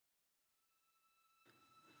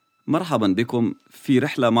مرحبا بكم في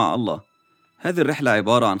رحلة مع الله. هذه الرحلة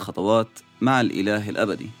عبارة عن خطوات مع الإله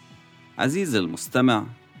الأبدي. عزيزي المستمع،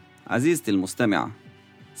 عزيزتي المستمعة،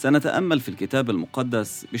 سنتأمل في الكتاب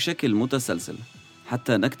المقدس بشكل متسلسل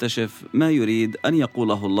حتى نكتشف ما يريد أن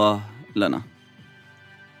يقوله الله لنا.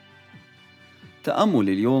 تأمل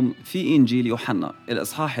اليوم في إنجيل يوحنا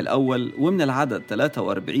الإصحاح الأول ومن العدد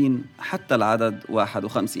 43 حتى العدد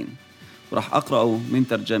 51، ورح أقرأه من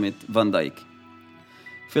ترجمة فان دايك.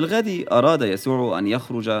 في الغد أراد يسوع أن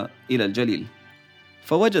يخرج إلى الجليل،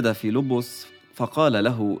 فوجد فيلبس فقال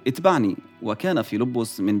له: اتبعني. وكان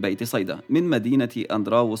فيلبس من بيت صيدا من مدينة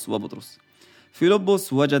أندراوس وبطرس.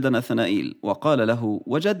 فيلبس وجد نثنائيل وقال له: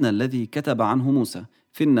 وجدنا الذي كتب عنه موسى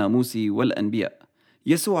في الناموس والأنبياء،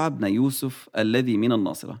 يسوع ابن يوسف الذي من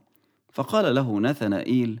الناصرة. فقال له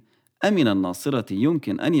نثنائيل: أمن الناصرة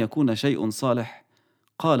يمكن أن يكون شيء صالح؟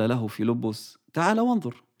 قال له فيلبس: تعال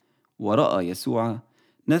وانظر. ورأى يسوع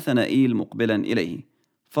نثنائيل مقبلا إليه،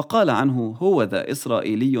 فقال عنه: هو ذا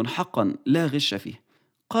إسرائيلي حقا لا غش فيه.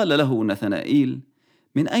 قال له نثنائيل: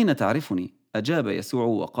 من أين تعرفني؟ أجاب يسوع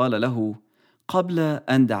وقال له: قبل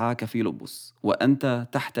أن دعاك فيلبس وأنت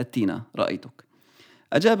تحت التينة رأيتك.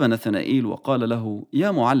 أجاب نثنائيل وقال له: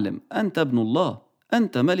 يا معلم، أنت ابن الله،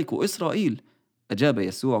 أنت ملك إسرائيل. أجاب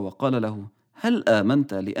يسوع وقال له: هل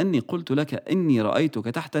آمنت لأني قلت لك إني رأيتك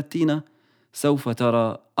تحت التينة؟ سوف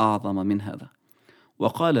ترى أعظم من هذا.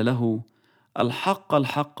 وقال له: الحق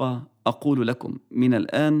الحق أقول لكم، من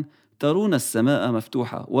الآن ترون السماء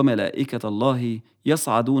مفتوحة وملائكة الله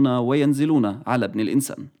يصعدون وينزلون على ابن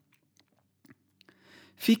الإنسان.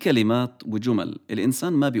 في كلمات وجمل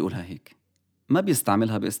الإنسان ما بيقولها هيك، ما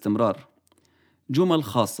بيستعملها باستمرار. جمل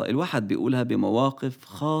خاصة الواحد بيقولها بمواقف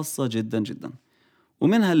خاصة جدا جدا،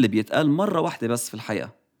 ومنها اللي بيتقال مرة واحدة بس في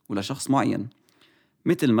الحياة ولشخص معين،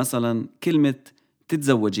 مثل مثلا كلمة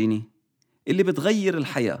تتزوجيني، اللي بتغير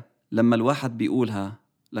الحياة لما الواحد بيقولها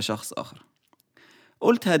لشخص آخر.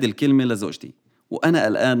 قلت هذه الكلمة لزوجتي وأنا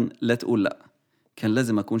الآن لا تقول لا. كان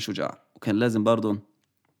لازم أكون شجاع، وكان لازم برضو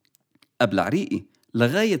أبلع ريقي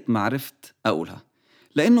لغاية ما عرفت أقولها،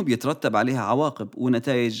 لأنه بيترتب عليها عواقب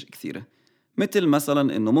ونتائج كثيرة. مثل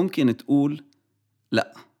مثلا إنه ممكن تقول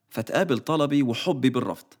لا فتقابل طلبي وحبي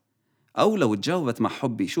بالرفض، أو لو تجاوبت مع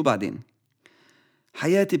حبي شو بعدين؟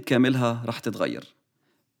 حياتي بكاملها رح تتغير،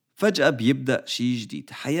 فجأة بيبدأ شيء جديد،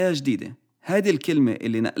 حياة جديدة. هذه الكلمة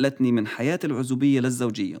اللي نقلتني من حياة العزوبية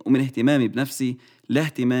للزوجية، ومن اهتمامي بنفسي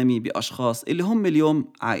لاهتمامي بأشخاص اللي هم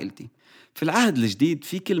اليوم عائلتي. في العهد الجديد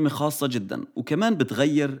في كلمة خاصة جدا وكمان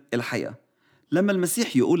بتغير الحياة. لما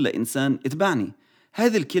المسيح يقول لإنسان اتبعني،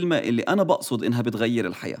 هذه الكلمة اللي أنا بقصد إنها بتغير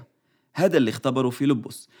الحياة. هذا اللي اختبره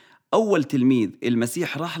فيلبس، أول تلميذ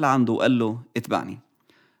المسيح راح لعنده وقال له اتبعني.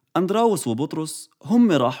 أندراوس وبطرس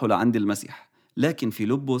هم راحوا لعند المسيح، لكن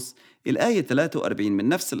فيلبس الآية 43 من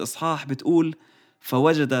نفس الإصحاح بتقول: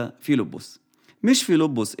 فوجد فيلبس. مش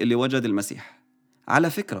فيلبس اللي وجد المسيح. على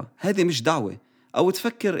فكرة هذه مش دعوة أو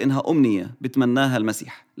تفكر إنها أمنية بتمناها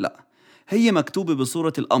المسيح، لا، هي مكتوبة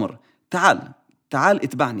بصورة الأمر. تعال تعال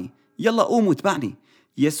اتبعني، يلا قوم واتبعني.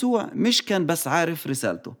 يسوع مش كان بس عارف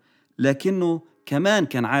رسالته، لكنه كمان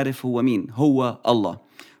كان عارف هو مين. هو الله.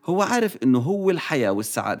 هو عارف إنه هو الحياة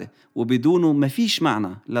والسعادة، وبدونه مفيش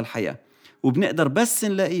معنى للحياة، وبنقدر بس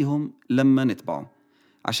نلاقيهم لما نتبعه.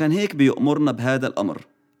 عشان هيك بيأمرنا بهذا الأمر: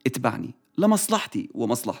 اتبعني، لمصلحتي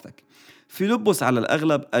ومصلحتك. فيلبس على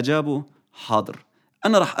الأغلب أجابه: حاضر،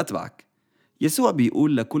 أنا رح أتبعك. يسوع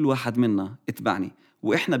بيقول لكل واحد منا اتبعني،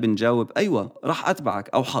 وإحنا بنجاوب: أيوة رح أتبعك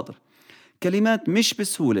أو حاضر. كلمات مش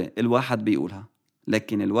بسهولة الواحد بيقولها،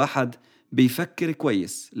 لكن الواحد بيفكر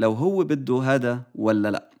كويس لو هو بده هذا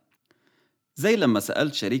ولا لا. زي لما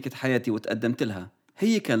سألت شريكة حياتي وتقدمت لها،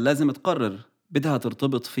 هي كان لازم تقرر بدها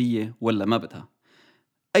ترتبط فيي ولا ما بدها.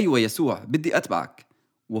 أيوة يسوع بدي أتبعك.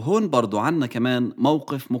 وهون برضو عنا كمان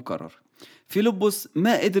موقف مكرر. فيلبس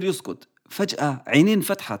ما قدر يسكت، فجأة عينين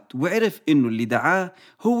فتحت وعرف إنه اللي دعاه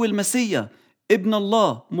هو المسيا، ابن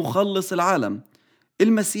الله، مخلص العالم.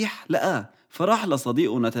 المسيح لقاه، فراح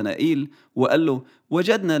لصديقه نتنائيل وقال له: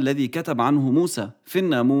 وجدنا الذي كتب عنه موسى في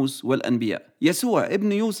الناموس والأنبياء، يسوع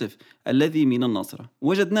ابن يوسف الذي من الناصرة.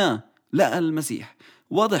 وجدناه، لقى المسيح.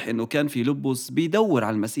 واضح إنه كان فيلبس بيدور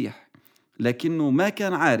على المسيح، لكنه ما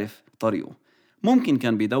كان عارف طريقه. ممكن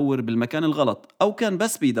كان بيدور بالمكان الغلط، أو كان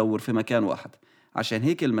بس بيدور في مكان واحد. عشان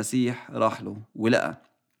هيك المسيح راح له ولقى.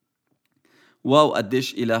 واو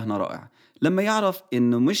قديش إلهنا رائع، لما يعرف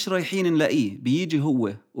إنه مش رايحين نلاقيه بيجي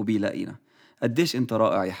هو وبيلاقينا. قديش أنت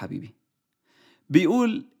رائع يا حبيبي.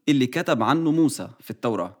 بيقول اللي كتب عنه موسى في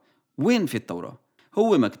التوراة. وين في التوراة؟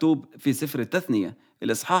 هو مكتوب في سفر التثنية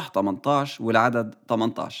الإصحاح 18 والعدد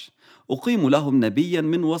 18. أقيم لهم نبيا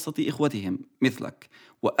من وسط إخوتهم مثلك،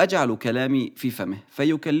 وأجعل كلامي في فمه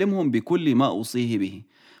فيكلمهم بكل ما أوصيه به.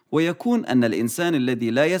 ويكون أن الإنسان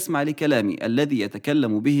الذي لا يسمع لكلامي الذي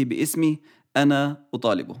يتكلم به باسمي أنا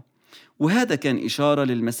أطالبه. وهذا كان إشارة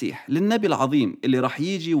للمسيح، للنبي العظيم اللي راح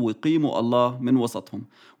يجي ويقيمه الله من وسطهم.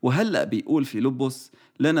 وهلأ بيقول في لبس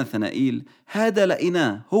لنثنائيل هذا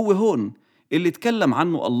لقيناه، هو هون اللي تكلم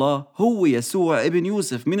عنه الله، هو يسوع ابن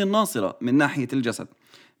يوسف من الناصرة من ناحية الجسد.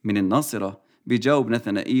 من الناصرة؟ بيجاوب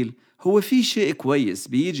نثنائيل هو في شيء كويس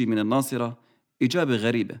بيجي من الناصرة؟ إجابة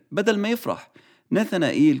غريبة. بدل ما يفرح،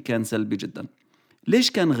 نثنائيل كان سلبي جدا.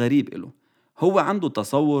 ليش كان غريب له؟ هو عنده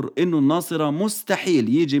تصور إنه الناصرة مستحيل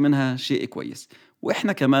يجي منها شيء كويس.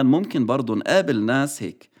 وإحنا كمان ممكن برضو نقابل ناس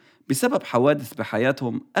هيك بسبب حوادث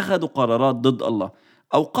بحياتهم أخذوا قرارات ضد الله،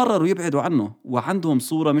 أو قرروا يبعدوا عنه وعندهم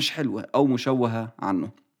صورة مش حلوة أو مشوهة عنه.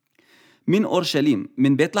 من أورشليم،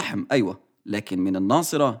 من بيت لحم، أيوة، لكن من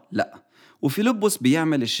الناصرة لا. وفيلبس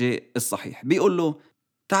بيعمل الشيء الصحيح، بيقول له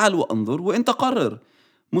تعال وانظر وانت قرر.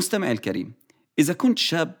 مستمع الكريم، إذا كنت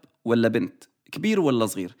شاب ولا بنت، كبير ولا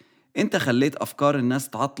صغير، انت خليت أفكار الناس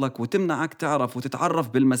تعطلك وتمنعك تعرف وتتعرف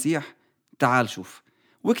بالمسيح، تعال شوف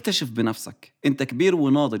واكتشف بنفسك. انت كبير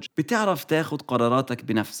وناضج، بتعرف تاخد قراراتك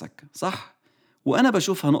بنفسك، صح؟ وأنا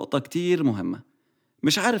بشوفها نقطة كتير مهمة.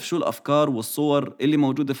 مش عارف شو الأفكار والصور اللي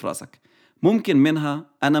موجودة في راسك، ممكن منها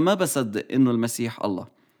أنا ما بصدق إنه المسيح الله،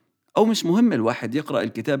 أو مش مهم الواحد يقرأ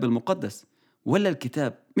الكتاب المقدس، ولا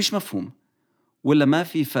الكتاب مش مفهوم، ولا ما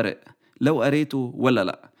في فرق لو قريته ولا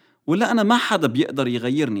لا، ولا أنا ما حدا بيقدر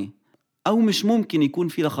يغيرني، أو مش ممكن يكون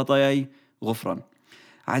في لخطاياي غفران.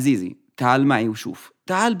 عزيزي، تعال معي وشوف،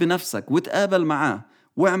 تعال بنفسك وتقابل معاه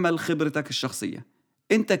واعمل خبرتك الشخصية.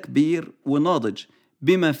 أنت كبير وناضج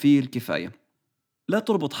بما فيه الكفاية. لا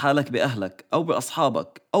تربط حالك بأهلك أو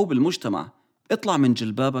بأصحابك أو بالمجتمع. اطلع من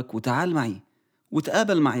جلبابك وتعال معي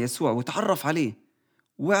وتقابل مع يسوع وتعرف عليه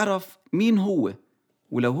واعرف مين هو،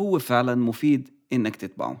 ولو هو فعلا مفيد إنك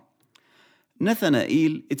تتبعه.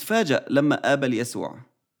 نثنائيل اتفاجأ لما قابل يسوع،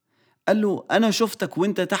 قال له أنا شفتك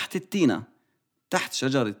وانت تحت التينة، تحت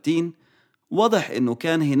شجر التين. واضح إنه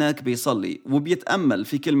كان هناك بيصلي وبيتأمل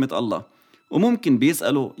في كلمة الله، وممكن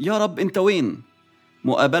بيسأله يا رب أنت وين؟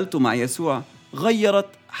 مقابلته مع يسوع غيرت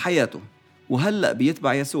حياته، وهلأ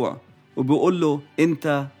بيتبع يسوع وبيقول له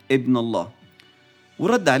أنت ابن الله.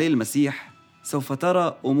 ورد عليه المسيح سوف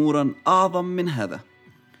ترى أمورا أعظم من هذا.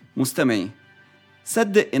 مستمعي،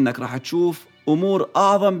 صدق إنك راح تشوف أمور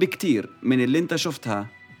أعظم بكتير من اللي أنت شفتها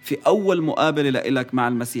في أول مقابلة لإلك مع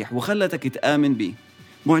المسيح وخلتك تآمن بيه.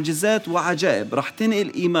 معجزات وعجائب راح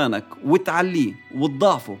تنقل إيمانك وتعليه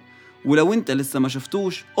وتضعفه. ولو أنت لسه ما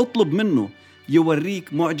شفتوش، اطلب منه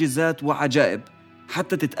يوريك معجزات وعجائب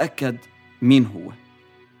حتى تتأكد مين هو.